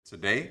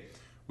Today,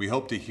 we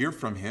hope to hear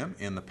from him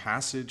in the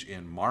passage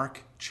in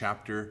Mark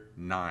chapter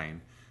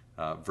 9,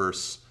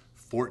 verse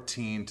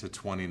 14 to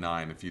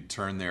 29. If you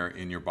turn there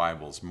in your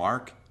Bibles,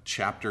 Mark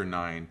chapter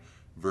 9,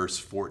 verse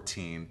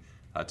 14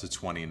 to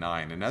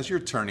 29. And as you're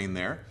turning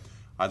there,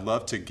 I'd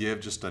love to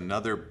give just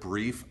another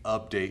brief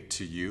update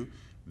to you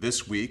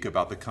this week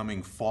about the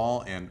coming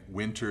fall and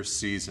winter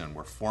season.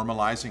 We're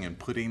formalizing and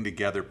putting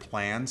together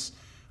plans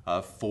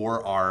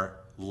for our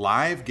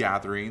live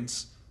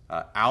gatherings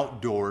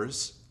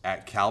outdoors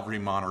at Calvary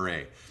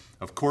Monterey.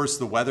 Of course,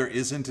 the weather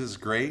isn't as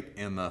great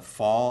in the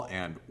fall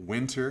and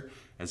winter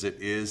as it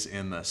is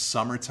in the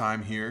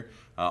summertime here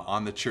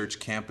on the church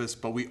campus,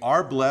 but we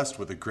are blessed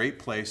with a great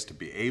place to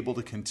be able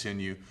to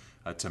continue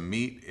to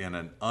meet in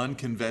an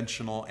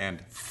unconventional and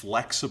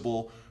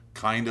flexible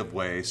kind of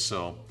way.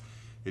 So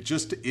it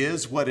just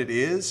is what it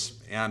is,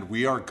 and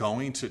we are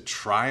going to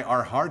try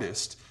our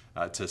hardest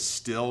to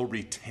still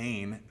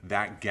retain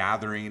that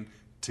gathering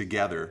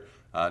together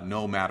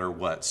no matter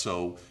what.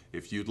 So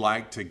if you'd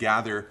like to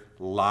gather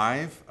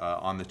live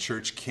on the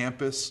church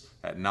campus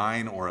at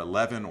 9 or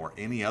 11 or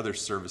any other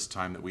service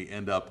time that we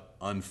end up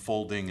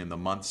unfolding in the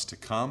months to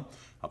come,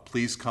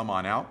 please come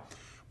on out.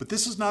 But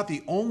this is not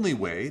the only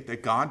way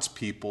that God's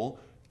people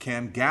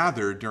can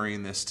gather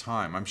during this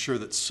time. I'm sure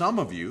that some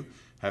of you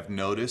have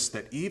noticed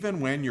that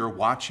even when you're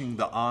watching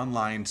the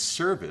online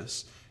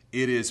service,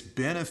 it is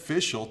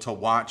beneficial to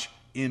watch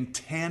in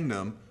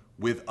tandem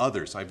with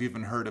others. I've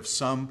even heard of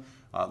some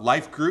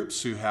life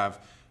groups who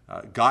have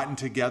gotten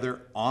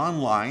together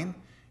online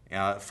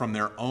from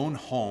their own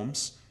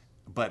homes,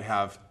 but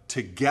have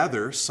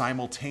together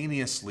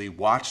simultaneously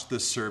watched the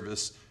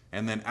service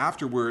and then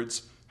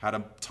afterwards had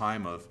a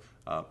time of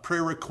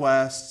prayer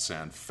requests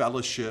and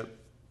fellowship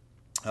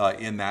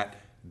in that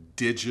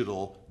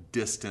digital,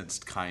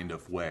 distanced kind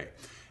of way.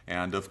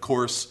 And of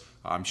course,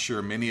 I'm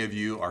sure many of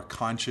you are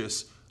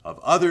conscious of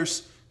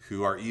others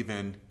who are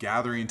even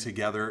gathering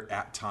together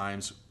at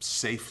times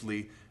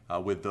safely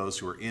with those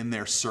who are in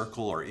their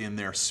circle or in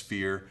their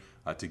sphere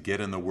to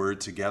get in the Word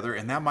together.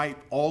 And that might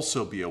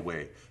also be a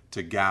way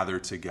to gather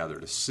together,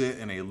 to sit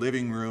in a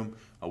living room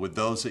with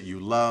those that you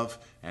love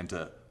and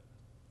to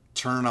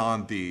turn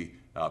on the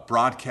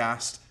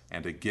broadcast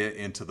and to get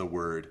into the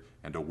Word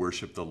and to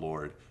worship the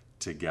Lord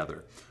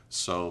together.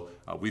 So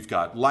we've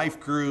got life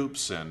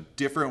groups and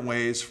different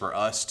ways for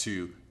us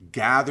to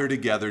gather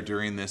together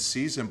during this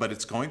season, but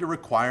it's going to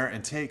require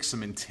and take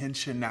some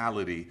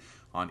intentionality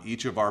on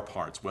each of our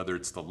parts, whether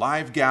it's the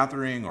live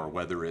gathering or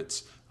whether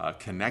it's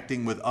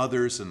connecting with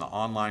others in the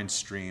online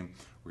stream.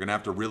 We're going to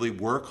have to really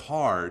work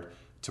hard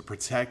to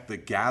protect the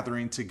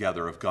gathering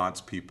together of God's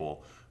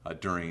people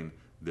during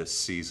this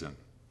season.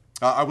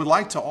 I would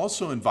like to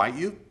also invite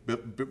you,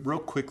 real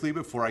quickly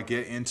before I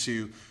get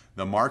into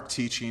the Mark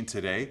teaching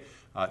today,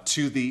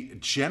 to the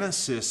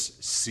Genesis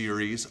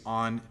series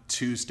on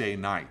Tuesday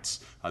nights.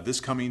 This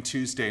coming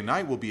Tuesday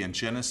night will be in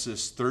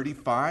Genesis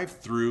 35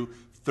 through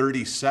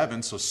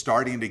 37, so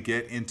starting to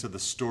get into the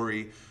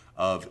story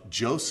of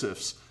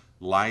Joseph's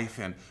life.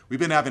 And we've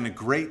been having a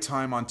great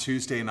time on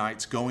Tuesday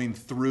nights going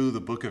through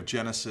the book of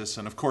Genesis.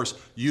 And of course,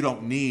 you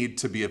don't need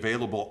to be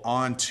available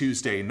on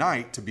Tuesday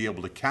night to be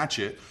able to catch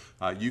it.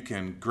 You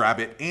can grab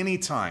it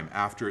anytime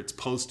after it's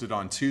posted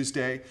on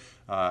Tuesday,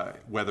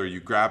 whether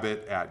you grab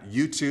it at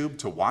YouTube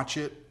to watch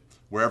it,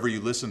 wherever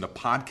you listen to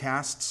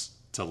podcasts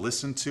to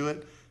listen to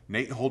it,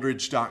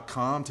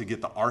 nateholdridge.com to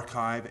get the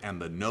archive and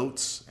the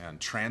notes and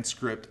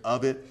transcript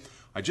of it.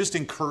 I just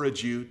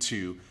encourage you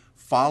to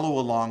follow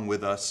along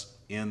with us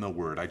in the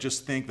Word. I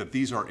just think that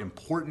these are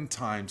important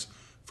times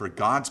for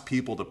God's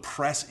people to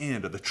press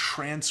into the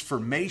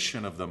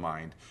transformation of the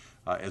mind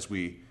as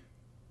we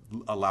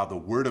allow the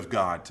Word of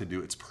God to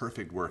do its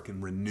perfect work in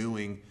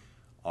renewing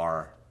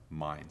our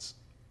minds.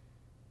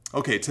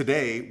 Okay,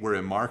 today we're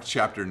in Mark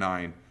chapter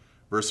 9,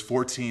 verse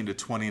 14 to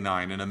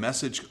 29, and a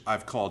message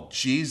I've called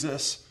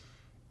Jesus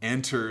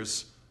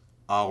Enters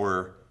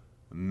Our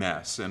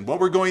Mess. And what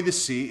we're going to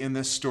see in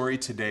this story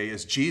today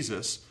is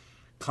Jesus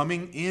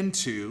coming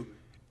into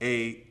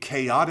a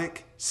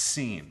chaotic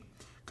scene,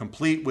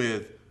 complete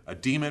with a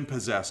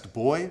demon-possessed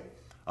boy,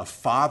 a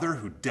father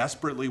who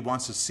desperately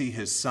wants to see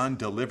his son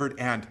delivered,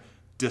 and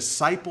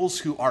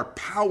disciples who are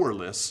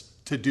powerless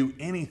to do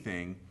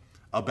anything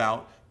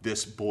about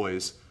this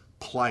boy's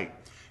plight.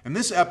 And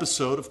this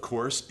episode, of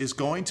course, is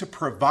going to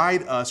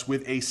provide us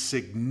with a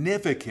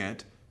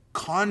significant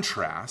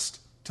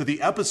contrast to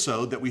the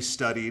episode that we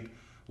studied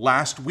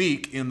last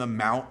week in the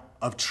Mount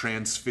of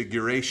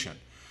Transfiguration.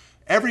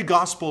 Every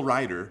gospel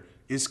writer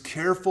is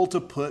careful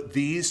to put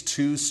these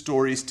two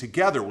stories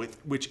together,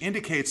 which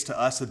indicates to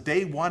us that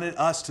they wanted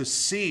us to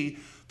see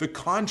the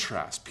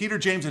contrast. Peter,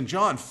 James, and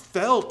John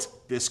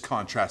felt this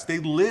contrast. They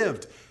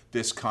lived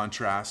this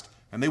contrast,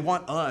 and they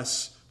want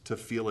us to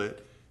feel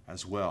it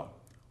as well.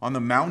 On the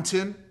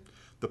mountain,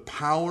 the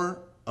power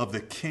of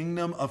the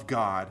kingdom of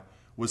God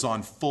was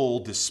on full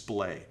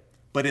display.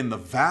 But in the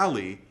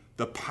valley,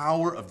 the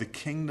power of the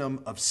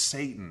kingdom of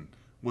Satan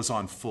was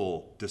on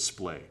full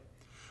display.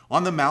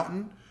 On the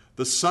mountain,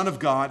 the Son of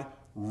God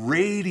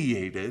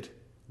radiated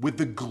with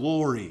the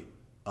glory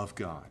of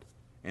God.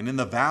 And in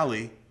the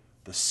valley,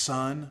 the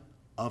Son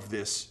of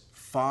this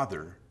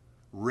Father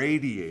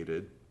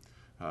radiated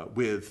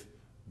with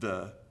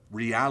the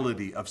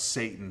reality of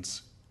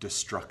Satan's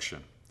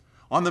destruction.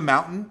 On the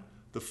mountain,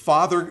 the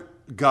Father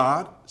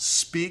God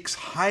speaks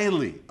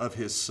highly of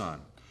his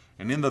Son.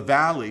 And in the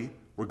valley,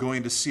 we're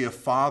going to see a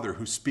father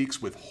who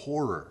speaks with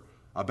horror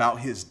about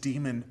his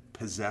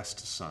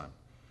demon-possessed son.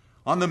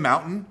 On the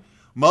mountain,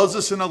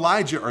 Moses and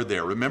Elijah are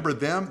there. Remember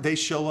them? They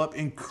show up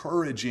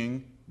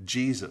encouraging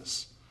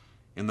Jesus.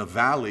 In the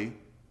valley,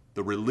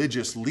 the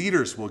religious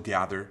leaders will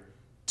gather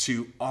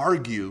to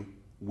argue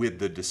with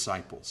the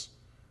disciples.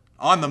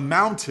 On the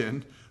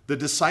mountain, the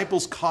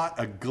disciples caught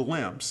a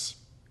glimpse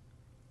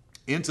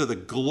into the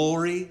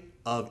glory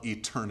of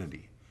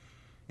eternity.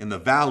 In the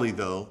valley,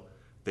 though,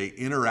 they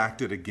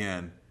interacted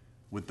again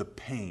with the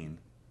pain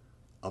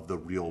of the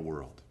real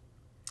world.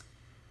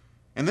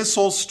 And this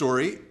whole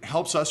story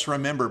helps us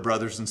remember,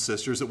 brothers and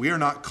sisters, that we are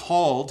not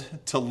called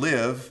to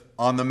live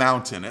on the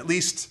mountain, at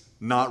least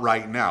not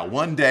right now.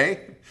 One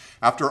day,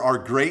 after our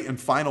great and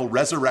final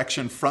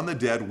resurrection from the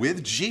dead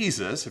with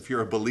Jesus, if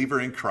you're a believer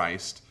in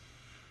Christ,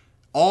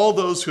 all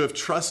those who have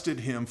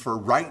trusted him for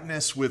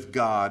rightness with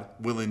God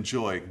will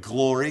enjoy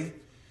glory,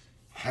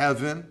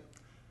 heaven,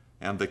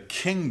 and the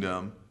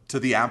kingdom to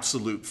the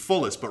absolute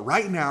fullest. But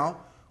right now,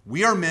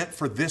 we are meant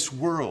for this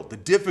world, the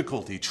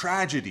difficulty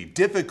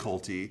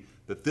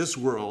that this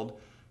world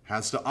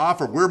has to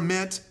offer. We're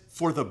meant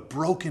for the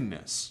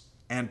brokenness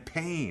and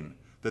pain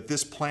that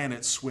this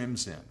planet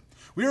swims in.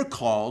 We are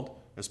called,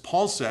 as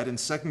Paul said in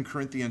 2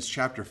 Corinthians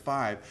chapter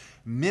 5,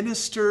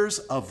 ministers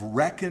of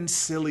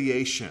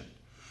reconciliation.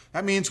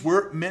 That means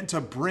we're meant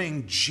to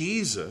bring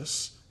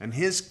Jesus and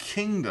his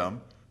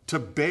kingdom to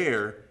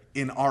bear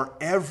in our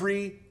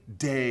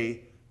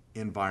everyday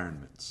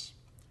environments.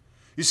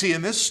 You see,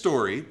 in this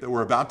story that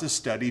we're about to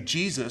study,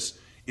 Jesus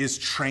is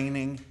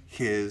training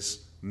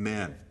his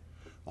men.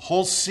 The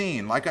whole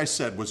scene, like I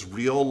said, was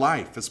real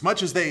life. As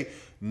much as they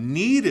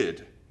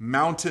needed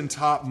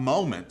mountaintop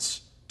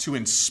moments to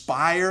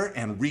inspire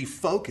and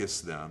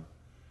refocus them,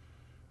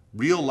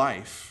 real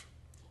life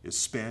is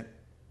spent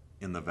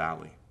in the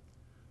valley.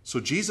 So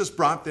Jesus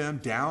brought them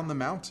down the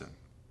mountain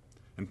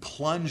and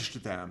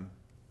plunged them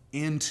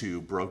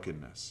into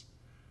brokenness.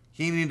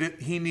 He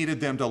needed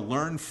them to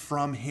learn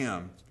from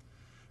him,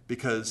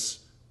 because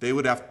they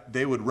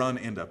would run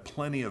into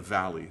plenty of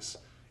valleys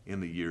in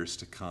the years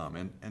to come,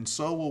 and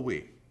so will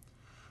we.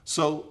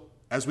 So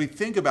as we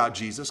think about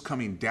Jesus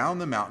coming down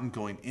the mountain,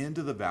 going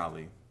into the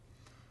valley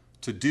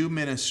to do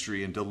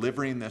ministry and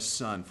delivering this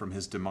son from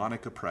his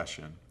demonic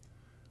oppression,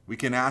 we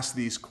can ask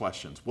these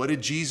questions. What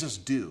did Jesus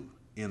do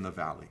in the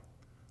valley?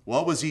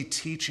 What was he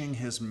teaching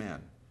his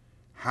men?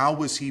 How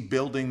was he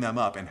building them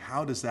up? And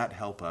how does that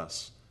help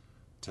us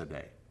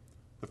today?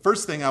 The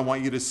first thing I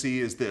want you to see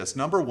is this.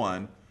 Number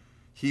one,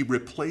 he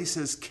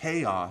replaces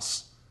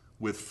chaos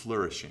with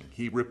flourishing.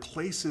 He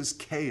replaces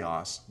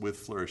chaos with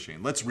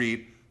flourishing. Let's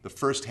read the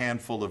first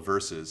handful of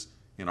verses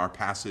in our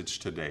passage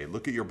today.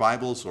 Look at your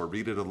Bibles or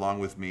read it along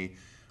with me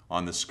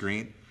on the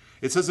screen.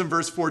 It says in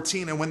verse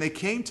 14, "And when they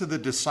came to the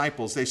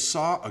disciples, they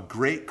saw a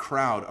great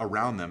crowd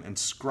around them and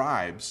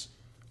scribes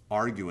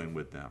arguing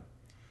with them.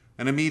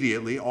 And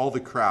immediately all the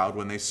crowd,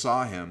 when they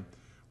saw him,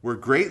 were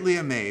greatly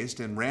amazed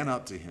and ran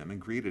up to him and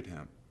greeted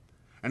him.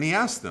 And he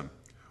asked them,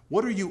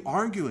 'What are you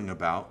arguing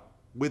about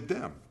with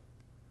them?'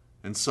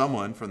 And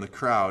someone from the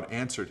crowd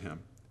answered him,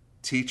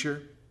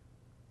 'Teacher,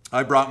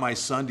 I brought my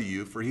son to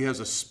you, for he has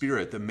a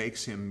spirit that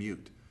makes him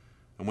mute.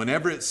 And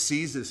whenever it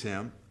seizes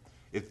him,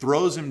 it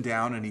throws him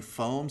down, and he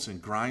foams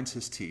and grinds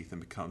his teeth and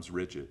becomes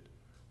rigid.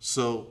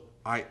 So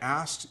I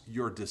asked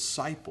your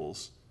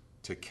disciples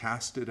to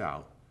cast it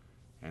out,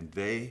 and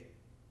they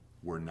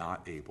were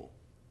not able.'"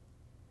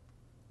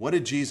 What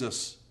did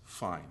Jesus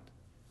find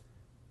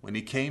when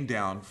he came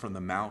down from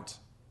the Mount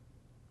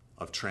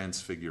of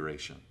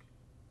Transfiguration?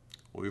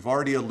 Well, we've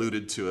already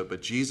alluded to it,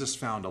 but Jesus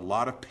found a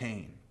lot of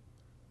pain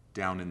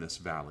down in this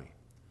valley.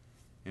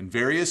 In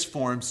various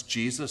forms,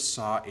 Jesus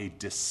saw a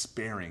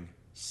despairing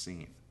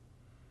scene.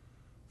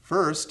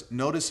 First,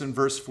 notice in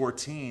verse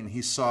 14,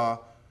 he saw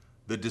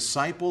the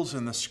disciples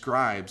and the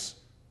scribes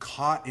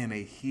caught in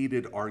a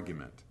heated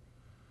argument.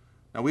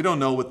 Now, we don't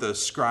know what the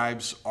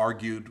scribes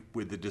argued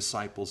with the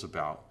disciples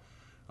about,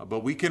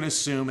 but we can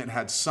assume it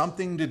had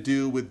something to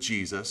do with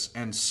Jesus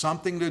and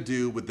something to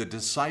do with the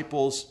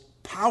disciples'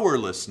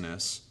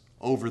 powerlessness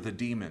over the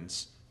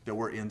demons that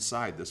were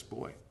inside this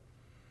boy.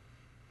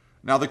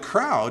 Now, the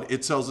crowd,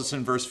 it tells us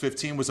in verse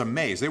 15, was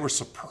amazed. They were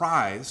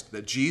surprised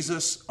that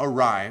Jesus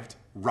arrived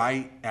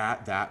right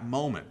at that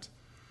moment.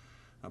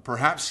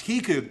 Perhaps he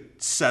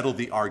could settle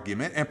the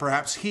argument, and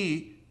perhaps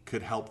he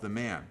could help the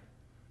man.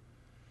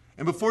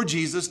 And before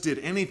Jesus did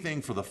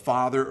anything for the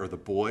father or the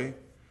boy,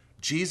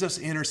 Jesus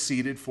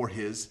interceded for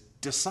his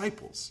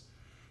disciples.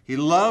 He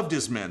loved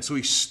his men, so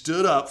he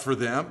stood up for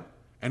them,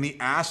 and he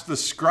asked the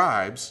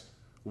scribes,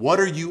 "What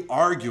are you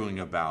arguing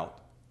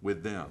about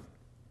with them?"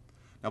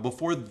 Now,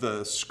 before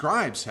the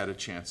scribes had a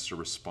chance to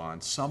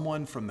respond,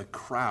 someone from the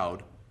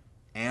crowd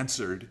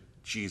answered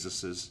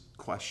Jesus'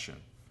 question,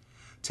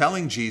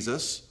 telling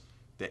Jesus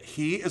that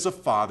he as a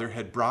father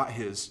had brought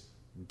his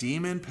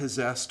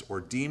demon-possessed or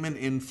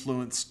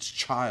demon-influenced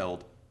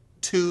child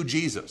to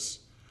Jesus,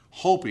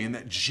 hoping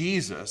that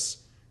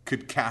Jesus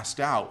could cast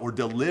out or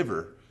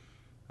deliver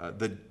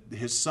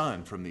his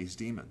son from these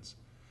demons.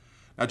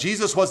 Now,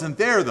 Jesus wasn't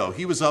there, though.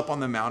 He was up on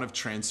the Mount of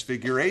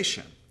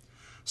Transfiguration.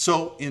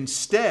 So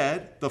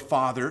instead, the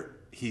Father,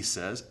 he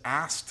says,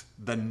 asked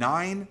the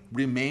 9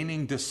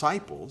 remaining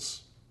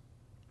disciples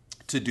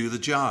to do the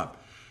job.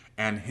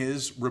 And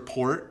his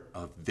report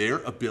of their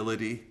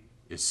ability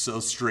is so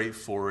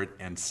straightforward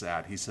and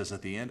sad. He says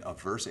at the end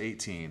of verse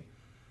 18,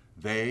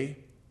 they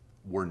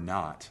were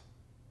not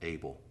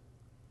able.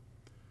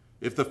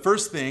 If the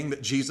first thing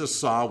that Jesus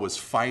saw was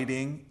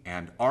fighting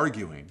and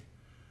arguing,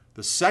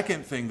 the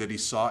second thing that he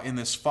saw in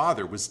this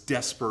father was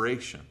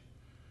desperation.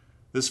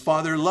 This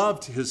father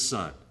loved his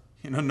son.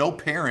 No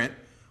parent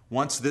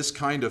wants this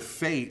kind of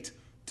fate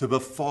to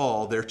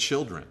befall their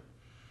children.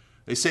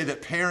 They say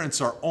that parents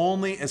are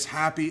only as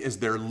happy as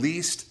their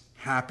least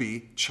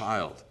happy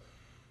child.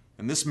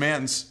 And this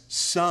man's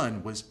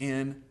son was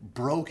in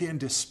broken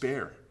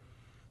despair.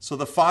 So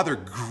the father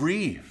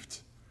grieved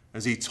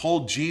as he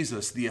told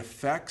Jesus the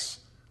effects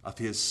of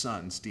his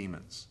son's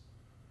demons.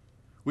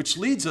 Which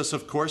leads us,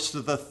 of course,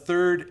 to the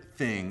third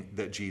thing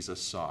that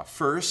Jesus saw.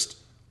 First,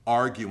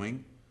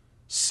 arguing.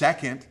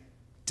 Second,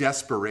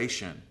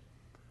 desperation.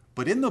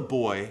 But in the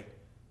boy,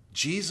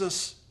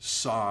 Jesus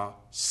saw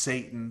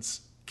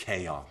Satan's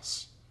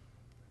chaos.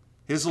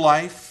 His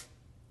life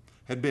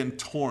had been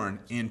torn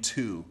in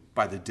two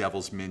by the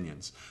devil's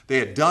minions. They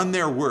had done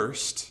their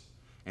worst,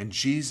 and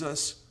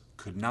Jesus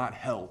could not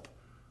help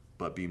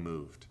but be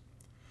moved.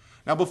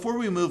 Now, before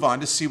we move on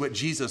to see what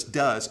Jesus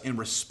does in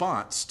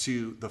response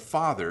to the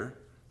Father,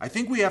 I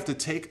think we have to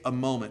take a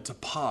moment to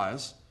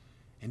pause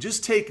and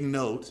just take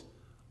note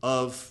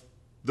of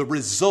the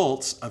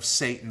results of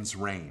Satan's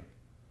reign.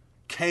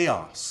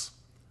 Chaos,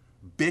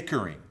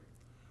 bickering,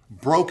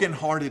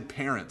 broken-hearted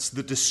parents,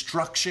 the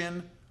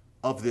destruction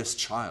of this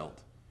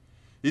child.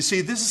 You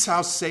see, this is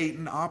how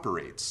Satan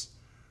operates.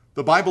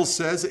 The Bible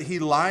says that he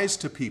lies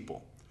to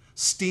people,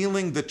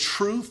 stealing the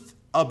truth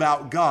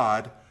about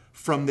God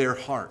from their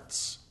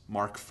hearts.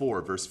 Mark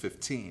 4, verse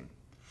 15.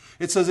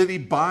 It says that he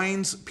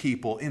binds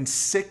people in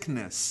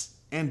sickness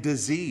and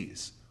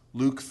disease.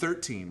 Luke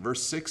 13,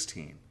 verse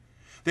 16.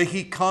 That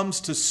he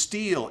comes to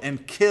steal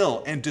and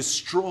kill and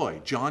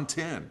destroy. John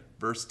 10,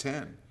 verse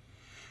 10.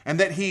 And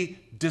that he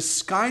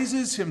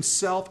disguises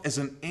himself as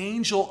an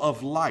angel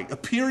of light,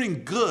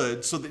 appearing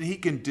good so that he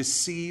can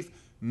deceive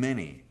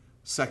many.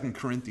 2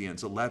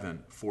 Corinthians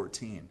 11,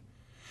 14.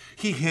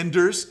 He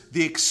hinders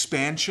the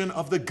expansion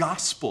of the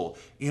gospel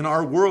in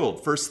our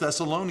world. 1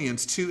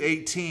 Thessalonians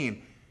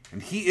 2:18.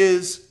 And he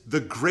is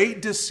the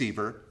great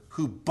deceiver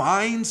who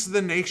binds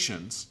the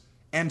nations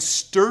and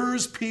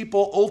stirs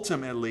people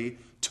ultimately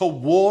to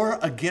war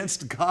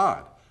against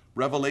God.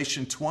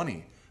 Revelation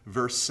 20,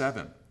 verse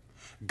 7.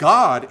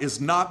 God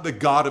is not the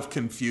God of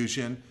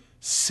confusion.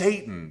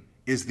 Satan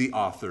is the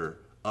author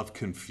of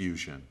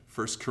confusion.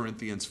 1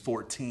 Corinthians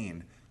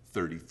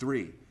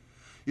 14:33.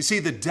 You see,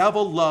 the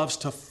devil loves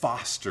to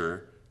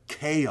foster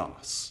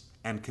chaos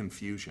and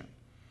confusion.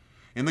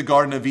 In the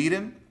Garden of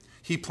Eden,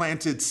 he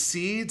planted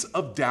seeds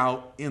of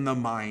doubt in the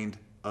mind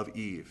of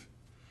Eve.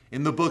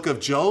 In the book of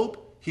Job,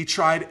 he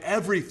tried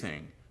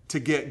everything to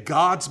get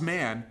God's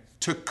man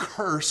to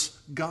curse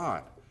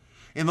God.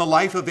 In the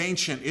life of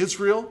ancient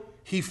Israel,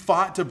 he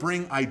fought to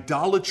bring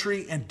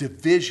idolatry and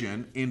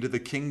division into the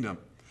kingdom.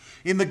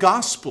 In the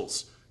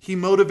Gospels, he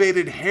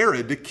motivated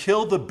Herod to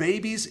kill the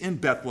babies in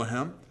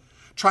Bethlehem,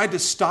 tried to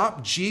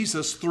stop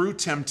Jesus through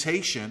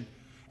temptation,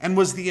 and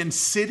was the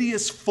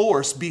insidious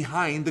force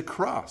behind the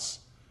cross.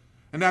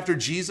 And after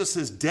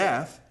Jesus'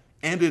 death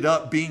ended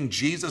up being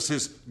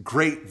Jesus'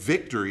 great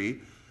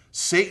victory,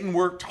 Satan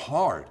worked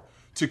hard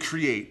to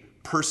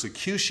create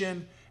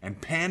persecution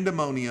and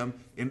pandemonium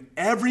in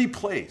every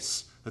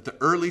place that the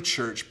early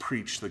church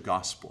preached the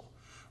gospel.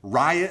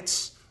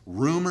 Riots,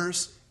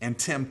 rumors, and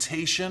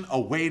temptation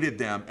awaited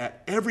them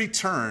at every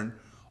turn,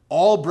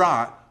 all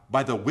brought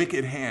by the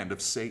wicked hand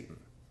of Satan.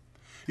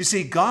 You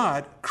see,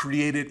 God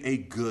created a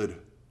good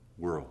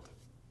world,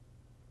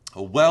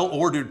 a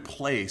well-ordered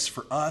place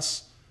for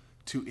us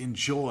to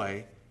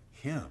enjoy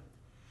him.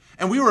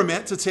 And we were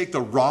meant to take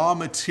the raw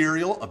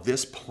material of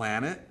this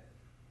planet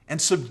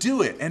and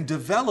subdue it and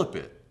develop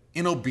it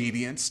in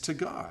obedience to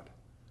God.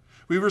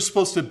 We were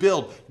supposed to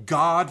build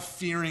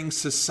God-fearing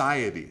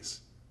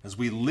societies as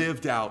we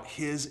lived out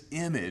his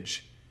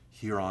image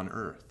here on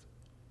earth.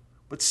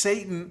 But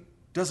Satan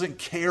doesn't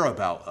care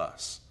about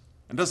us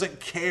and doesn't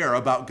care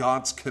about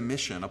God's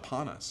commission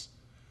upon us.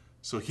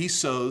 So he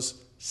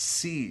sows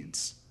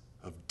seeds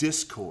of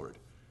discord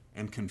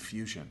and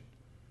confusion.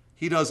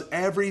 He does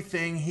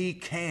everything he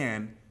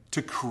can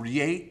to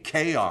create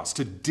chaos,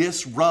 to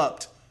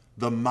disrupt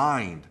the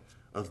mind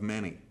of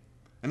many.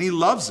 And he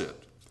loves it.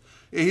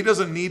 He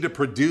doesn't need to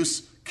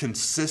produce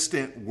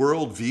consistent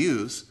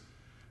worldviews,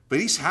 but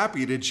he's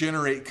happy to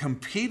generate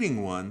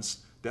competing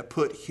ones that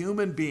put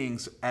human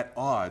beings at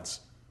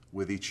odds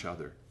with each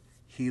other.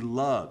 He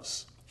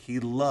loves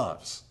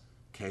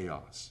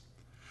chaos.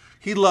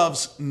 He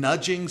loves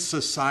nudging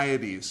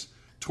societies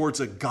towards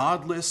a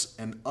godless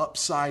and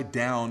upside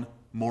down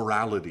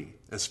morality,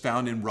 as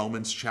found in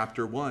Romans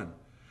chapter 1.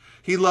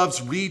 He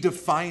loves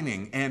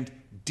redefining and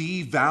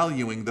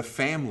devaluing the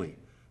family,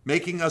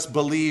 making us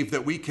believe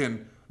that we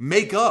can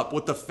make up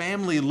what the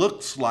family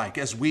looks like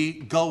as we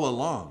go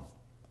along,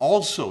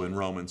 also in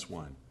Romans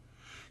 1.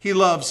 He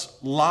loves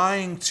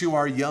lying to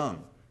our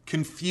young,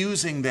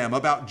 confusing them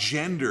about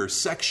gender,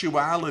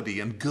 sexuality,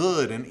 and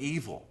good and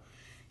evil.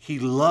 He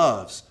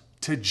loves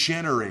to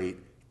generate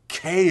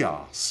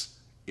chaos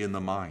in the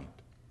mind.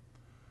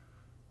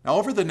 Now,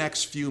 over the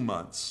next few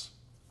months,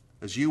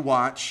 as you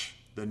watch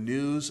the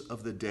news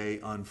of the day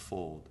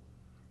unfold,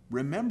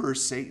 remember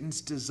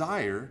Satan's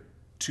desire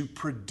to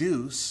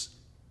produce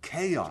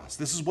chaos.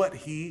 This is what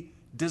he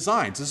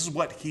designs. This is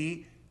what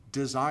he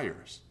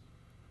desires.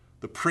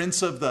 The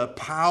prince of the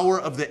power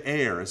of the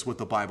air is what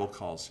the Bible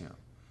calls him.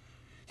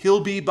 He'll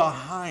be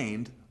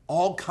behind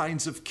all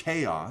kinds of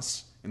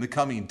chaos in the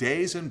coming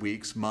days and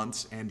weeks,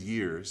 months and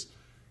years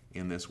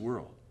in this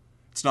world.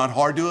 It's not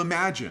hard to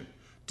imagine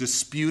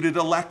disputed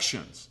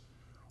elections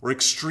or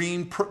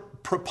extreme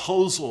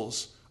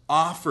proposals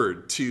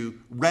offered to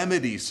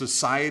remedy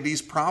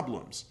society's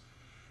problems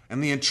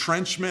and the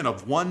entrenchment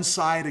of one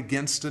side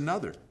against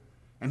another.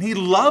 And he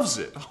loves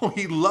it. Oh,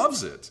 he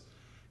loves it.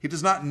 He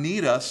does not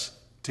need us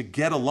to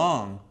get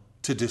along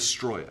to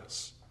destroy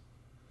us.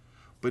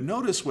 But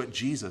notice what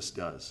Jesus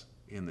does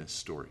in this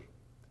story.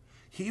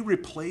 He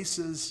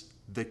replaces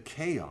the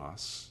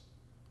chaos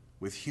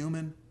with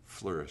human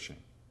flourishing.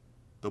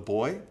 The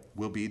boy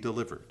will be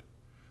delivered.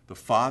 The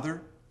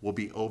father will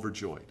be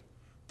overjoyed.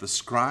 The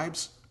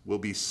scribes will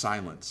be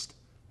silenced.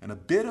 And a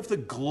bit of the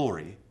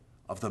glory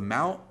of the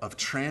Mount of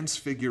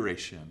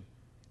Transfiguration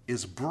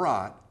is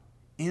brought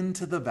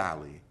into the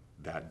valley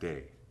that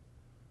day.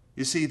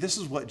 You see, this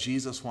is what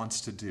Jesus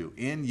wants to do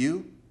in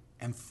you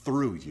and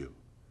through you.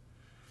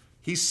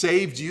 He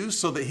saved you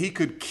so that he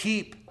could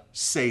keep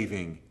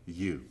saving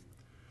you.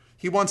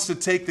 He wants to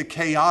take the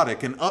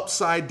chaotic and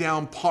upside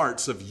down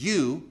parts of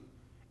you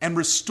and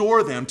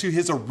restore them to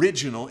his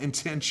original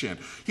intention.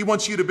 He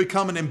wants you to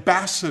become an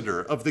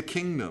ambassador of the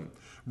kingdom,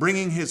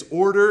 bringing his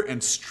order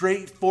and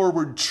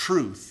straightforward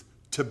truth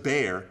to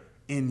bear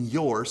in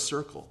your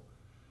circle.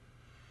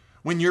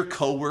 When your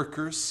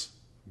coworkers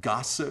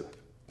gossip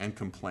and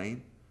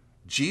complain,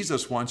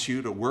 Jesus wants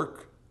you to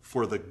work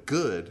for the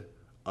good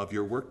of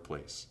your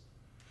workplace.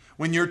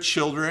 When your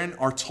children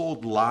are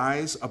told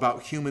lies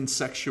about human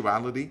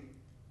sexuality,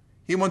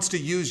 he wants to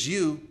use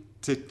you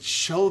to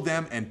show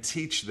them and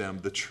teach them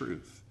the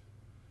truth.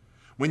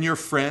 When your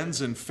friends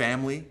and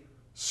family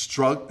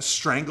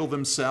strangle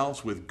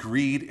themselves with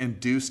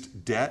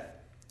greed-induced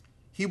debt,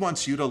 he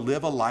wants you to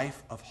live a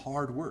life of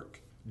hard work,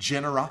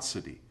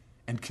 generosity,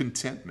 and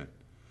contentment.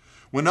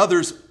 When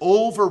others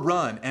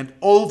overrun and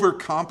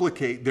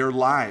overcomplicate their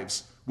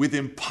lives with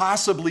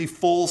impossibly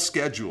full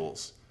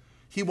schedules,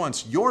 he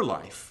wants your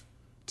life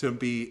to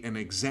be an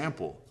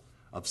example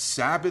of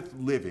Sabbath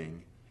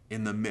living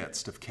in the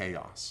midst of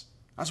chaos.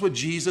 That's what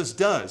Jesus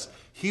does.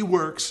 He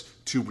works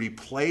to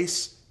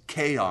replace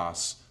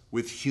chaos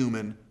with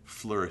human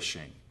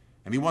flourishing.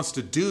 And he wants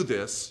to do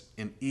this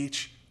in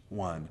each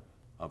one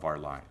of our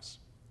lives.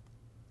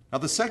 Now,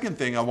 the second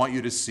thing I want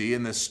you to see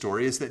in this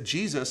story is that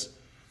Jesus,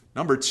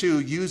 number two,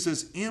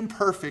 uses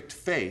imperfect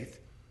faith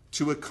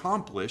to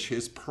accomplish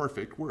his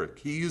perfect work.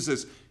 He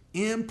uses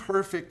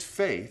imperfect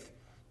faith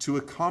to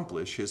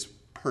accomplish his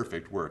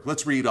perfect work.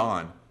 Let's read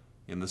on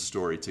in the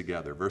story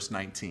together. Verse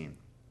 19.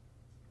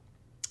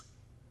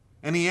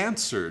 And he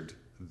answered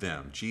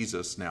them,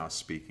 Jesus now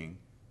speaking,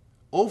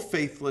 O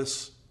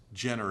faithless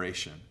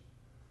generation,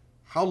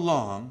 how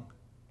long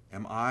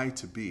am I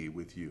to be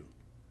with you?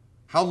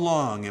 How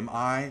long am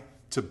I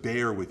to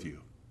bear with you?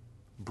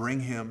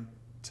 Bring him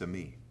to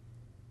me.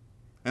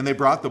 And they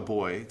brought the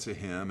boy to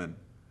him, and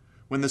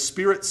when the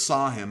spirit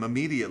saw him,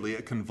 immediately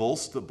it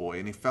convulsed the boy,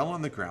 and he fell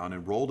on the ground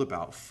and rolled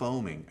about,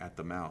 foaming at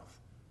the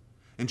mouth.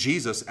 And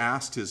Jesus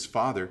asked his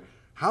father,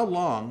 how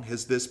long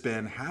has this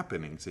been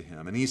happening to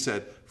him? And he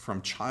said,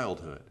 from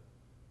childhood.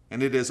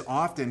 And it has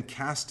often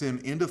cast him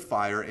into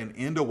fire and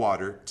into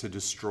water to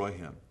destroy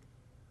him.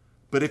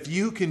 But if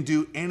you can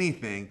do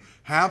anything,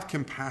 have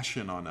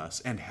compassion on us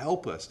and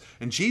help us.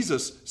 And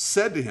Jesus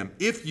said to him,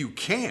 if you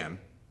can,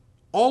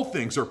 all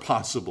things are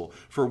possible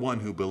for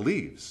one who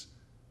believes.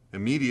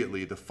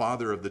 Immediately the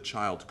father of the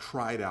child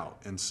cried out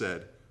and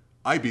said,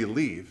 I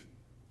believe,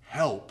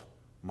 help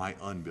my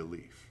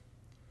unbelief.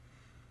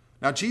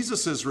 Now,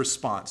 Jesus'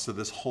 response to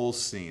this whole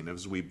scene,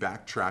 as we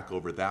backtrack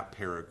over that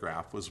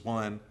paragraph, was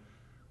one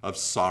of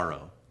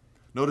sorrow.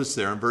 Notice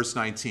there in verse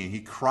 19, he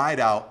cried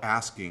out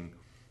asking,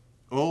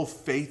 O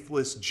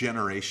faithless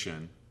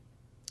generation,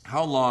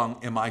 how long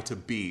am I to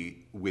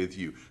be with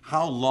you?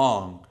 How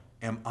long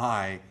am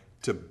I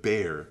to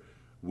bear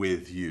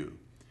with you?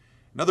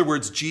 In other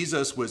words,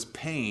 Jesus was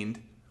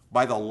pained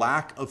by the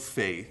lack of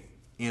faith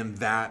in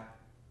that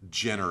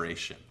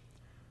generation.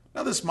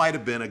 Now, this might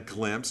have been a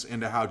glimpse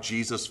into how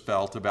Jesus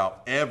felt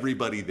about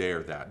everybody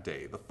there that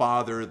day, the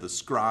Father, the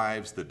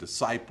scribes, the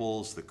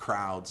disciples, the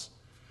crowds.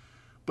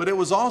 But it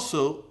was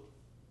also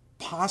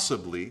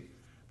possibly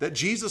that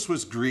Jesus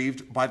was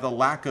grieved by the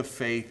lack of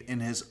faith in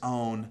his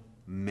own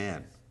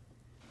men.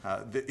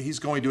 He's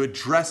going to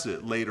address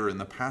it later in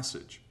the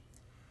passage.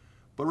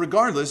 But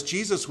regardless,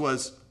 Jesus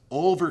was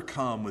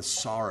overcome with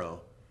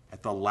sorrow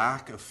at the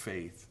lack of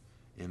faith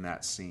in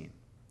that scene.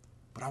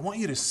 But I want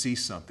you to see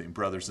something,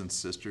 brothers and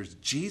sisters.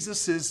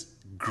 Jesus'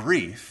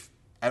 grief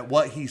at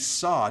what he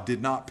saw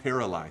did not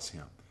paralyze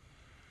him.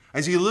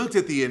 As he looked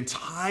at the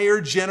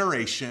entire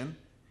generation,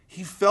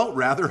 he felt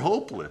rather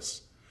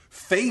hopeless.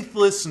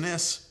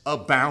 Faithlessness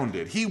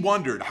abounded. He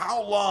wondered,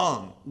 how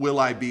long will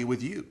I be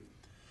with you?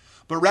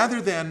 But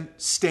rather than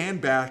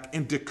stand back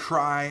and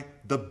decry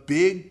the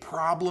big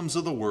problems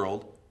of the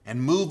world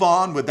and move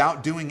on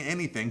without doing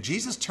anything,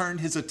 Jesus turned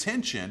his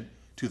attention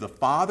to the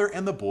father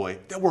and the boy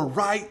that were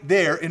right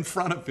there in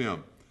front of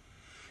him.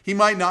 He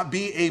might not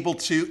be able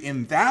to,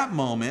 in that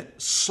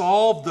moment,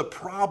 solve the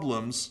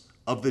problems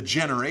of the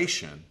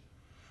generation,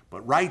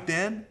 but right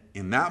then,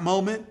 in that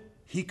moment,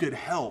 he could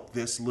help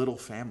this little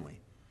family.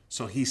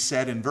 So he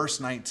said in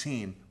verse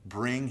 19,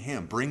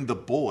 bring the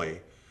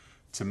boy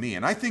to me.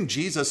 And I think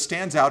Jesus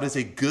stands out as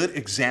a good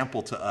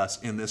example to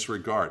us in this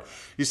regard.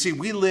 You see,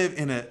 we live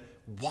in a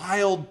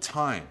wild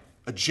time,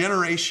 a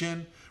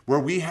generation where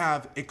we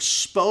have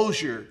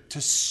exposure to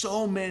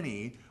so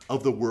many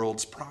of the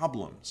world's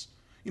problems.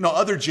 You know,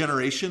 other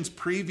generations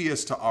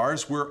previous to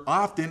ours were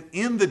often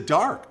in the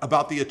dark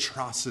about the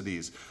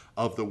atrocities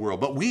of the world.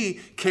 But we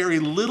carry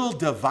little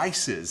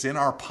devices in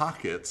our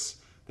pockets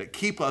that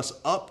keep us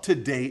up to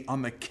date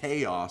on the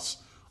chaos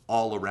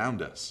all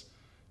around us.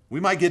 We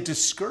might get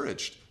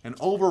discouraged and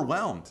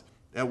overwhelmed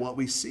at what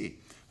we see.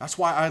 That's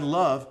why I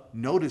love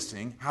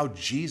noticing how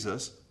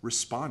Jesus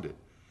responded.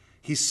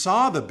 He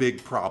saw the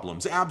big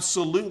problems,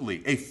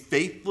 absolutely, a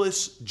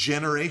faithless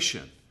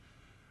generation.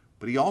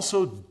 But he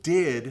also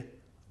did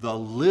the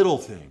little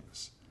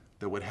things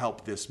that would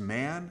help this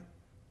man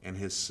and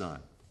his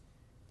son.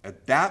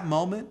 At that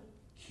moment,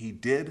 he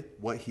did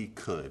what he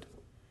could.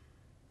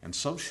 And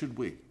so should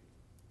we.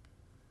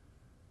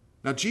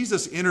 Now,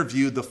 Jesus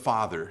interviewed the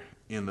father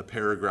in the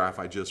paragraph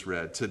I just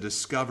read to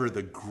discover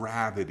the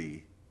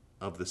gravity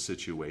of the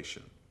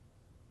situation.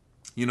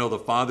 You know, the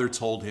father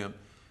told him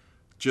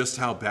just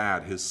how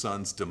bad his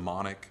son's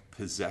demonic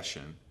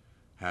possession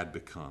had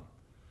become.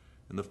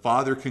 And the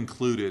father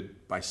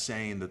concluded by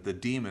saying that the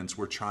demons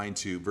were trying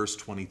to, verse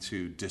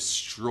 22,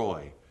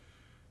 destroy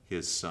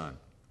his son.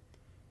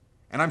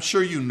 And I'm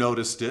sure you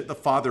noticed it. The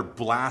father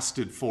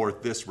blasted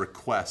forth this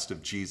request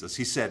of Jesus.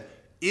 He said,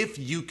 if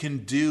you can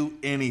do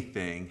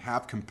anything,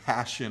 have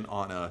compassion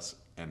on us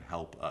and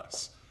help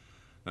us.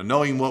 Now,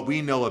 knowing what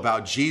we know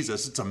about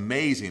Jesus, it's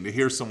amazing to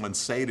hear someone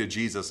say to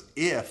Jesus,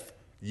 if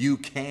you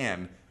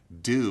can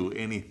do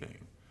anything.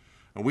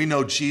 And we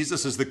know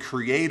Jesus is the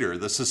creator,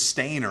 the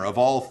sustainer of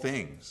all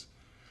things,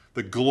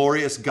 the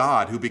glorious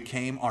God who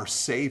became our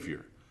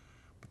Savior.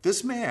 But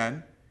this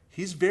man,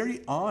 he's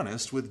very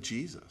honest with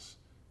Jesus.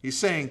 He's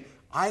saying,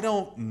 I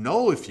don't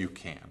know if you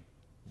can,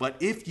 but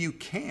if you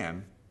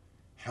can,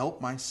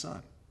 help my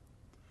son.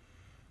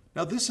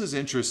 Now, this is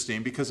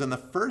interesting because in the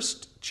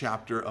first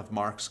chapter of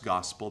Mark's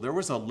gospel, there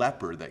was a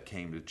leper that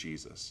came to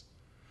Jesus.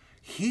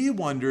 He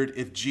wondered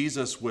if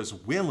Jesus was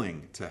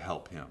willing to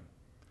help him.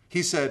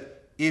 He said,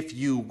 if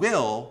you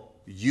will,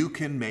 you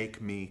can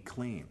make me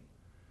clean.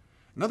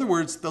 In other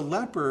words, the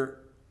leper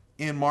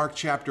in Mark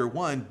chapter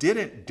 1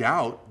 didn't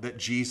doubt that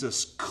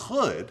Jesus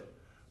could,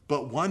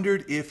 but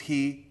wondered if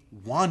he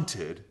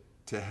wanted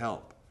to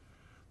help.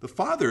 The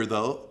father,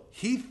 though,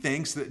 he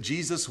thinks that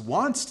Jesus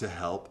wants to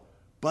help,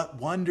 but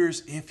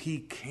wonders if he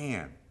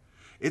can.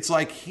 It's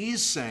like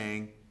he's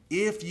saying,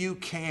 if you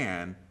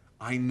can,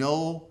 I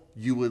know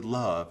you would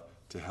love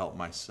to help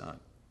my son.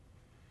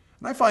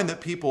 And I find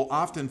that people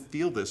often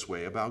feel this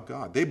way about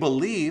God. They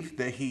believe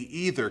that he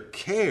either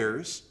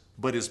cares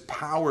but is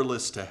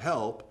powerless to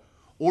help,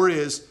 or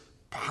is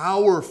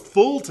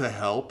powerful to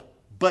help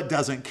but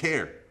doesn't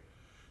care.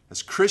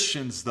 As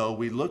Christians, though,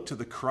 we look to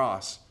the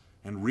cross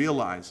and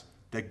realize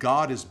that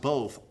God is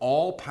both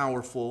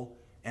all-powerful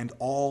and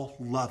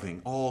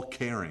all-loving,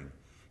 all-caring.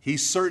 He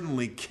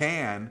certainly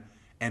can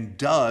and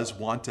does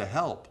want to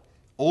help,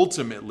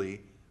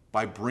 ultimately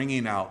by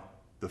bringing out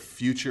the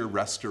future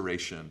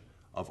restoration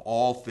of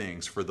all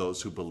things for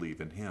those who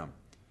believe in him.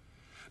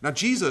 Now,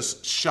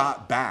 Jesus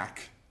shot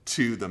back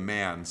to the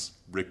man's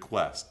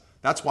request.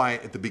 That's why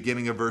at the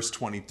beginning of verse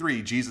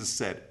 23, Jesus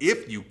said,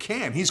 if you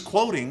can. He's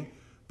quoting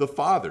the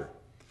Father.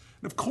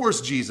 And of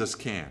course Jesus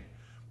can.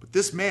 But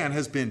this man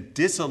has been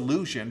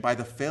disillusioned by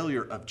the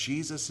failure of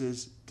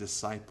Jesus'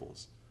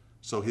 disciples.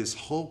 So his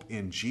hope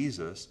in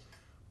Jesus,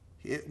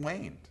 it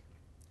waned.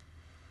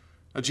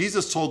 Now,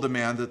 Jesus told the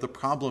man that the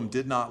problem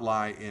did not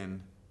lie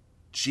in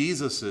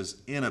Jesus'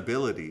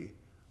 inability,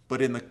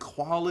 but in the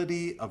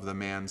quality of the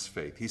man's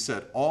faith. He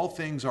said, all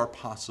things are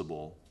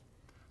possible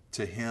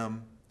to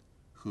him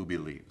who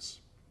believes.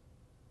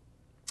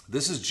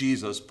 This is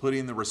Jesus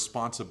putting the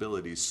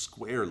responsibility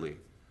squarely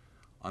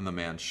on the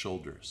man's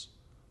shoulders.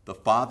 The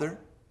father,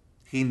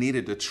 he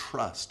needed to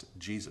trust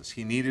Jesus.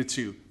 He needed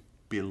to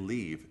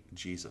believe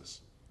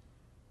Jesus.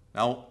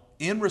 Now,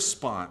 in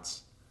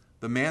response,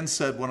 the man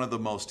said one of the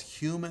most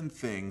human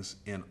things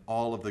in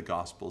all of the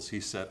Gospels. He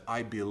said,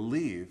 I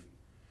believe,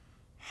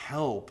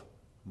 help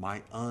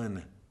my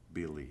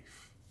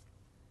unbelief.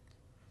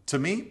 To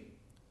me,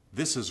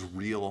 this is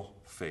real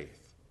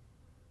faith.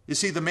 You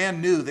see, the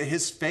man knew that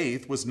his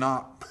faith was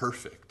not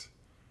perfect.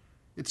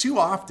 Too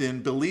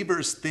often,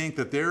 believers think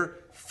that their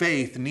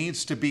faith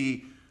needs to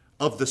be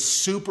of the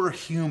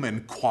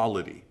superhuman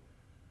quality.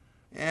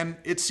 And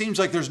it seems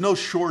like there's no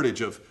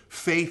shortage of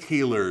faith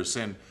healers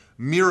and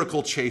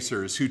miracle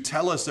chasers who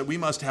tell us that we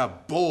must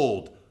have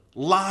bold,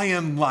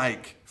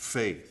 lion-like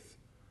faith.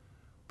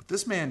 But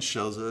this man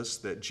shows us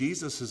that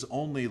Jesus is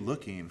only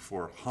looking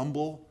for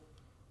humble,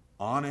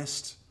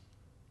 honest,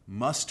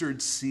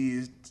 mustard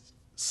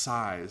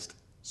seed-sized,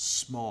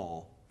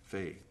 small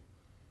faith.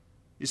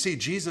 You see,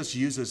 Jesus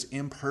uses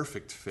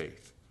imperfect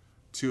faith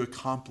to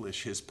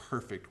accomplish his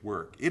perfect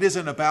work. It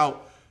isn't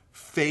about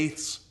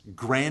faith's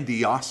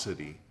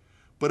grandiosity,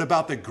 but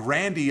about the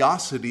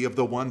grandiosity of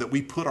the one that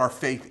we put our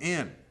faith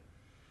in.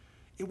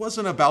 It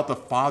wasn't about the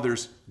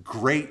Father's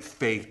great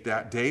faith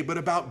that day, but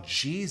about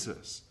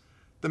Jesus.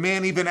 The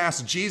man even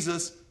asked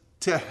Jesus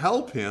to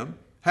help him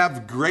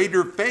have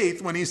greater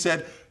faith when he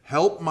said,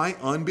 help my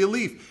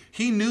unbelief.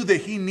 He knew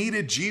that he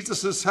needed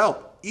Jesus'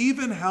 help,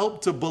 even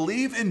help to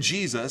believe in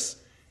Jesus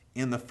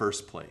in the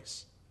first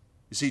place.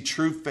 You see,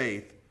 true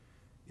faith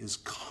is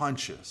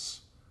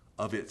conscious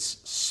of its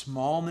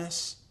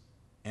smallness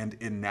and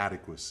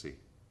inadequacy.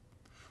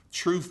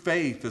 True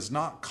faith is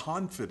not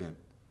confident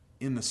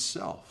in the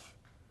self,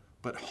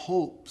 but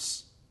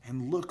hopes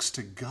and looks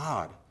to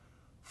God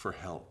for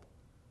help.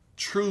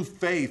 True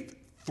faith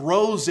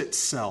throws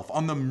itself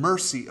on the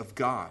mercy of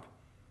God.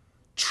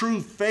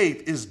 True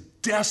faith is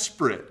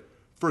desperate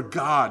for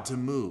God to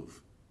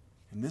move.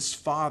 And this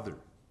father,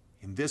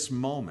 in this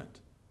moment,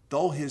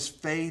 though his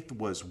faith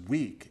was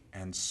weak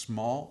and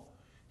small,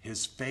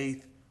 his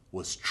faith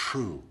was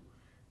true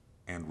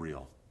and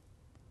real.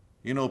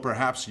 You know,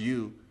 perhaps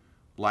you,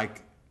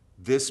 like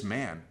this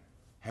man,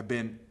 have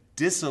been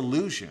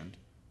disillusioned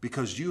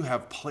because you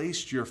have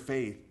placed your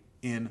faith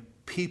in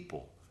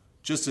people,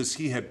 just as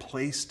he had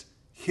placed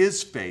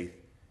his faith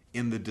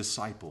in the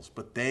disciples,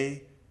 but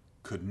they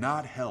could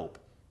not help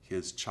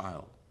his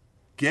child.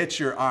 Get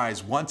your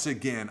eyes once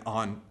again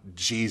on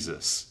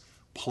Jesus.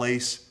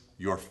 Place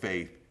your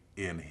faith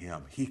in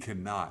him. He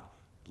cannot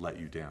let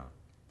you down.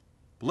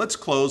 But let's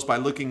close by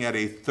looking at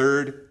a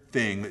third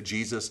thing that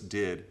Jesus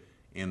did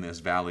in this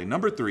valley.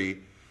 Number 3,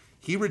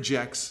 he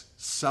rejects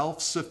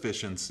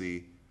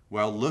self-sufficiency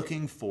while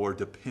looking for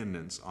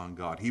dependence on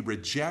God. He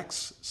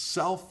rejects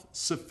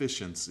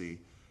self-sufficiency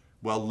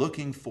while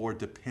looking for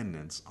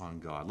dependence on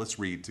God. Let's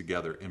read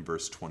together in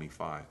verse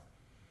 25.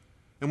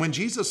 And when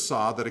Jesus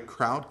saw that a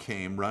crowd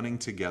came running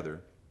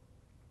together,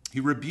 he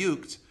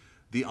rebuked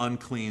the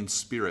unclean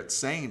spirit,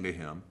 saying to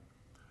him,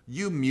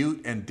 you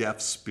mute and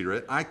deaf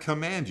spirit, I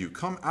command you,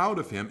 come out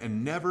of him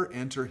and never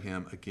enter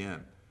him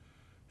again.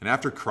 And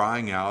after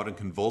crying out and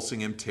convulsing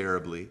him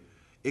terribly,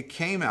 it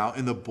came out,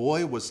 and the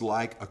boy was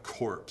like a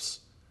corpse,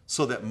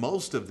 so that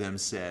most of them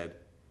said,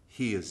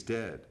 he is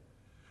dead.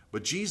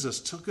 But Jesus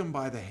took him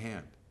by the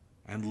hand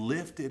and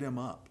lifted him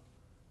up,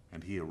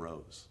 and he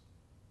arose.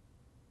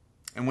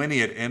 And when he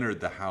had entered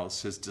the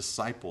house, his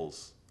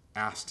disciples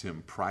asked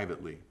him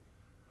privately,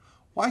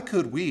 why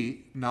could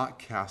we not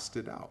cast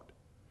it out?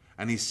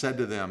 And he said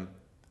to them,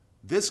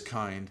 this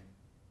kind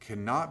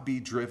cannot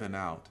be driven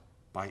out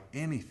by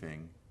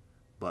anything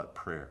but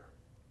prayer.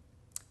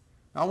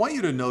 Now, I want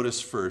you to notice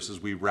first, as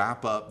we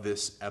wrap up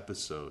this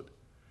episode,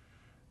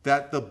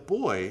 that the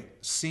boy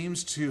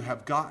seems to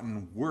have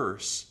gotten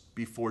worse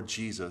before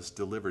Jesus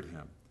delivered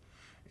him.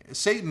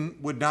 Satan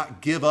would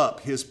not give up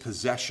his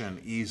possession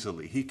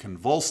easily. He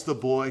convulsed the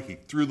boy, he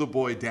threw the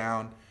boy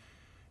down.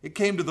 It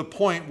came to the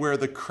point where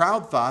the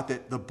crowd thought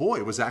that the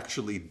boy was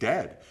actually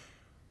dead.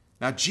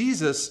 Now,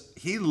 Jesus,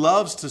 he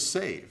loves to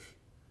save.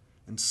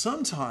 And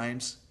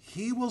sometimes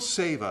he will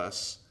save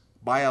us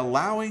by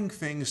allowing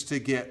things to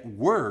get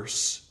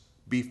worse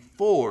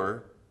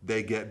before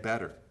they get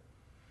better.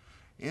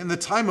 In the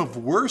time of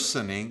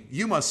worsening,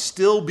 you must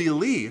still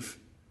believe,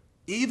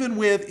 even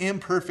with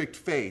imperfect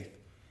faith,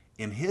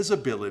 in his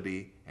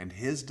ability and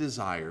his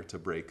desire to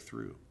break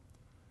through.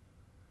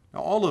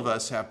 Now, all of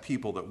us have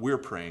people that we're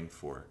praying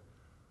for,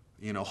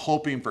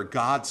 hoping for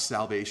God's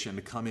salvation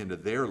to come into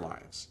their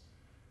lives.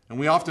 And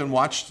we often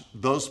watch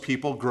those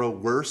people grow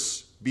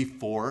worse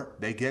before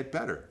they get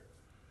better.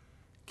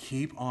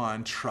 Keep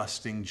on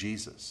trusting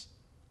Jesus.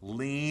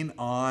 Lean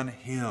on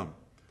him.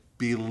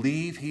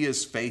 Believe he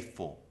is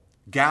faithful.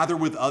 Gather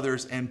with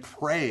others and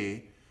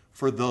pray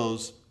for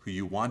those who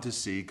you want to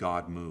see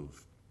God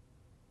move.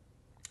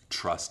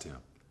 Trust him.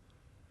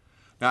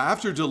 Now,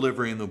 after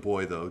delivering the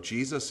boy, though,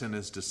 Jesus and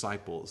his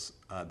disciples,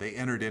 they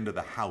entered into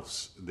the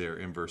house there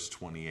in verse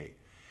 28.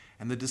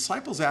 And the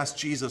disciples asked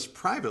Jesus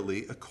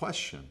privately a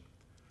question.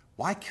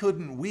 Why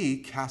couldn't we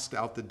cast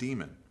out the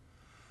demon?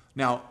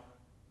 Now,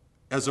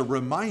 as a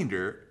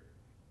reminder,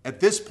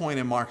 at this point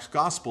in Mark's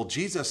gospel,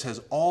 Jesus has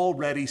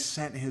already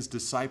sent his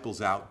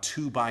disciples out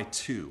 2 by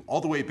 2,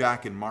 all the way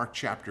back in Mark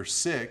chapter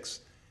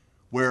 6,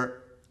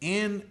 where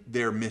in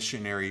their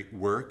missionary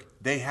work,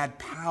 they had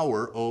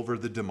power over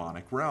the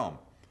demonic realm.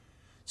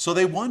 So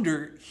they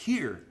wonder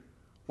here,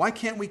 why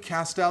can't we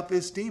cast out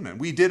this demon?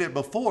 We did it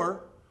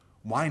before.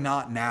 Why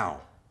not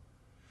now?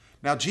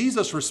 Now,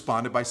 Jesus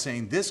responded by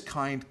saying this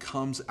kind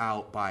comes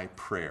out by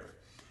prayer.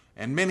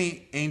 And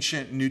many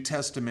ancient New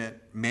Testament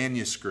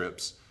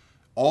manuscripts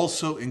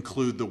also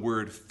include the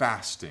word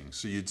fasting.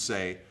 So you'd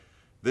say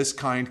this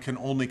kind can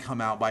only come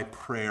out by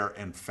prayer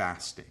and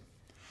fasting.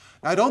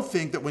 Now, I don't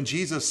think that when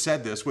Jesus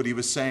said this, what he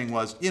was saying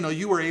was,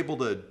 you were able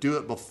to do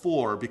it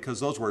before because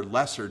those were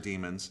lesser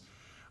demons.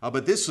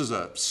 But this is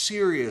a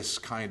serious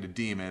kind of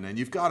demon, and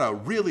you've got to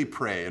really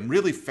pray and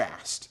really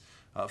fast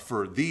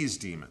for these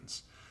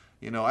demons.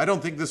 I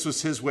don't think this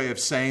was his way of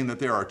saying that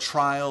there are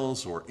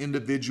trials or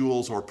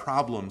individuals or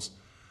problems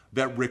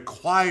that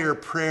require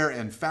prayer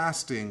and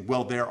fasting.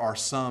 Well, there are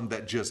some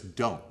that just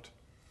don't.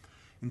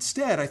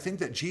 Instead, I think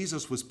that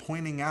Jesus was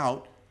pointing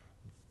out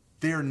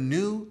their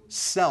new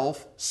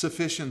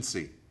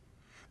self-sufficiency.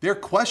 Their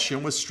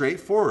question was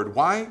straightforward.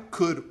 Why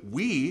could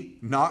we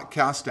not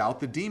cast out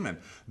the demon?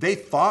 They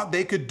thought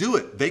they could do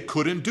it. They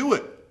couldn't do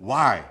it.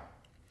 Why?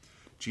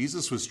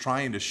 Jesus was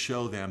trying to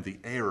show them the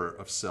error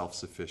of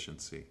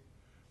self-sufficiency.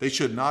 They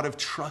should not have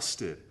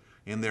trusted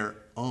in their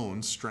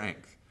own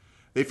strength.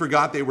 They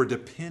forgot they were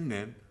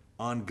dependent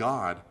on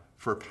God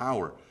for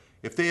power.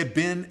 If they had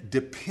been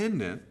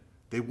dependent,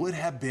 they would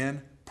have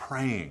been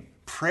praying.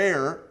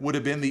 Prayer would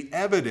have been the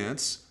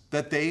evidence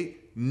that they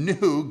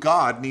knew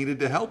God needed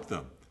to help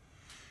them.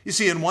 You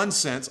see, in one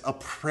sense, a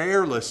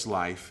prayerless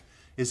life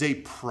is a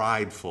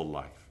prideful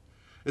life.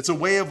 It's a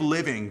way of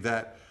living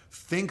that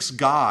thinks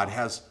God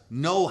has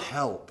no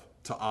help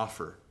to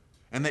offer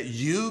and that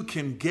you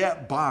can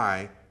get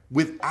by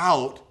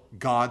without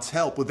God's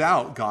help,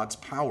 without God's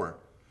power.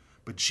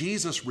 But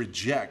Jesus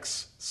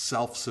rejects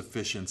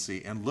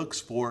self-sufficiency and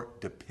looks for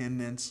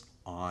dependence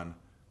on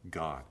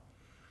God.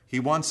 He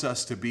wants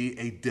us to be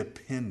a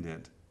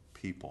dependent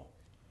people.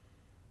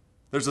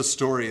 There's a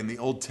story in the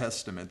Old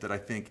Testament that I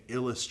think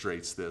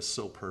illustrates this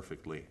so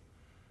perfectly.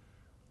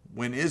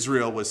 When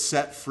Israel was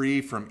set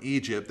free from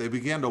Egypt, they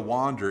began to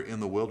wander in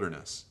the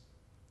wilderness.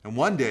 And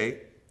one day,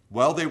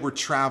 while they were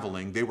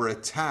traveling, they were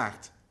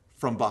attacked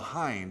from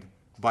behind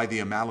by the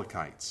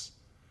Amalekites.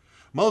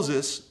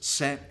 Moses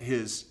sent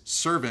his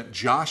servant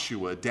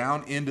Joshua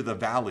down into the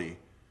valley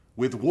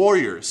with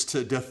warriors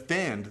to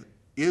defend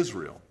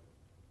Israel.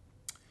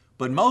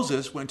 But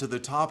Moses went to the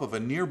top of a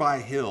nearby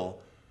hill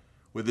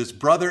with his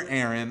brother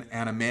Aaron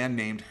and a man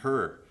named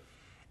Hur.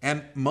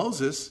 And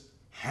Moses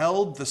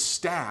held the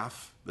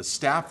staff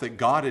that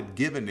God had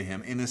given to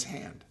him, in his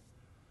hand.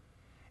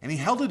 And he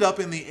held it up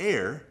in the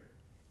air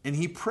and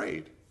he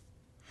prayed.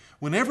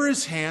 Whenever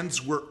his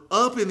hands were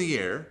up in the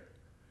air,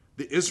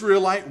 the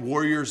Israelite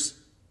warriors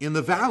in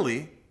the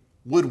valley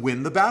would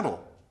win the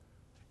battle.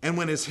 And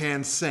when his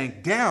hands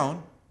sank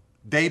down,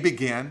 they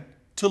began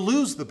to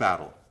lose the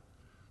battle.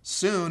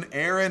 Soon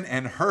Aaron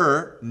and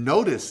Hur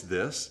noticed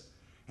this,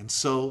 and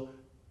so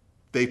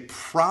they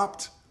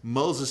propped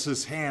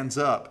Moses' hands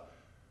up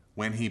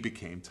when he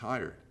became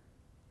tired.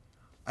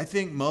 I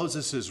think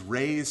Moses'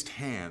 raised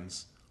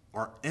hands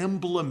are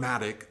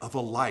emblematic of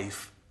a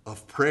life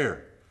of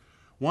prayer,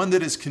 one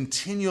that is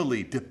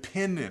continually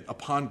dependent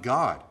upon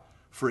God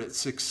for its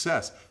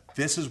success.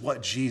 This is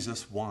what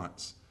Jesus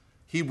wants.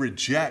 He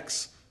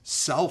rejects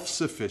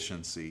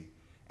self-sufficiency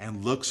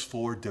and looks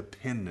for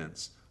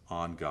dependence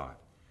on God.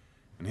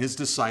 And his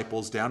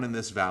disciples down in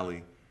this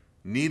valley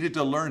needed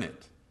to learn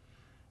it,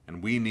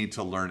 and we need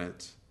to learn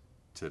it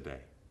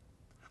today.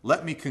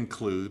 Let me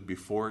conclude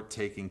before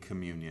taking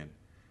communion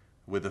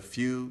with a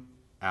few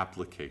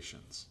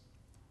applications.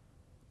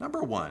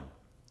 Number one,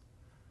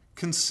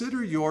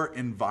 consider your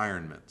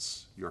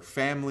environments, your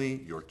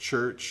family, your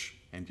church,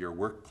 and your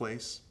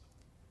workplace,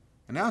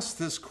 and ask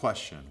this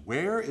question: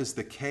 where is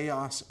the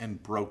chaos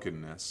and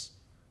brokenness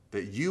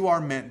that you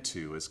are meant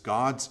to, as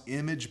God's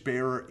image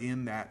bearer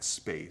in that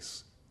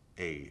space,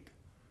 aid?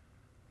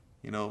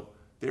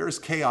 There is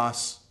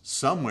chaos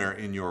somewhere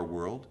in your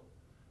world.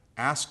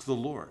 Ask the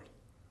Lord,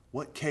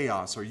 what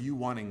chaos are you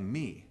wanting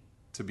me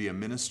to be a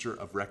minister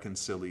of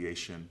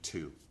reconciliation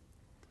to?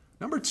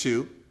 Number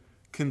two,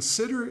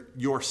 consider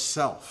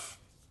yourself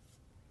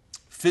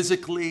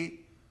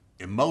physically,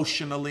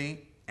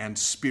 emotionally, and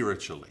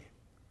spiritually.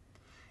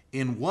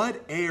 In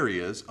what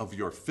areas of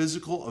your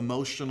physical,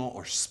 emotional,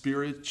 or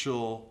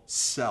spiritual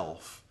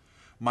self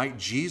might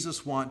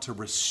Jesus want to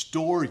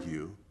restore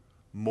you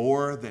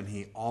more than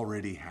he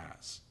already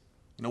has?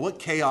 What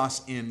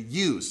chaos in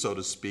you, so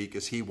to speak,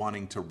 is he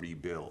wanting to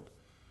rebuild?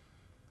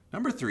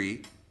 Number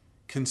three,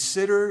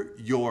 consider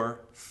your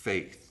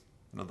faith.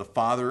 The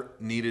Father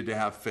needed to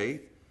have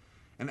faith,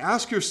 And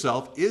ask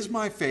yourself, is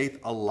my faith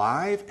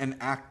alive and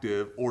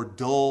active or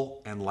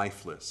dull and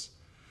lifeless?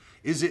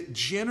 Is it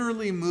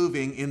generally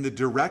moving in the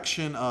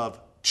direction of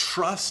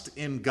trust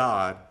in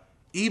God,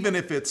 even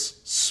if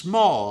it's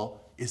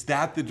small? Is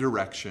that the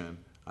direction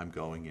I'm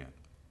going in?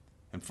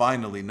 And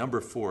finally,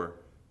 number 4,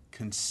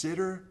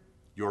 consider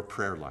your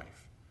prayer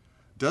life.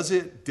 Does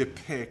it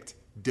depict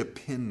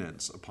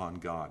dependence upon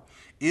God?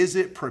 Is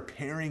it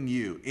preparing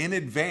you in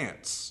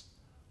advance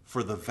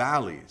for the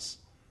valleys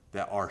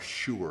that are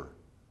sure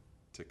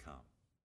to come?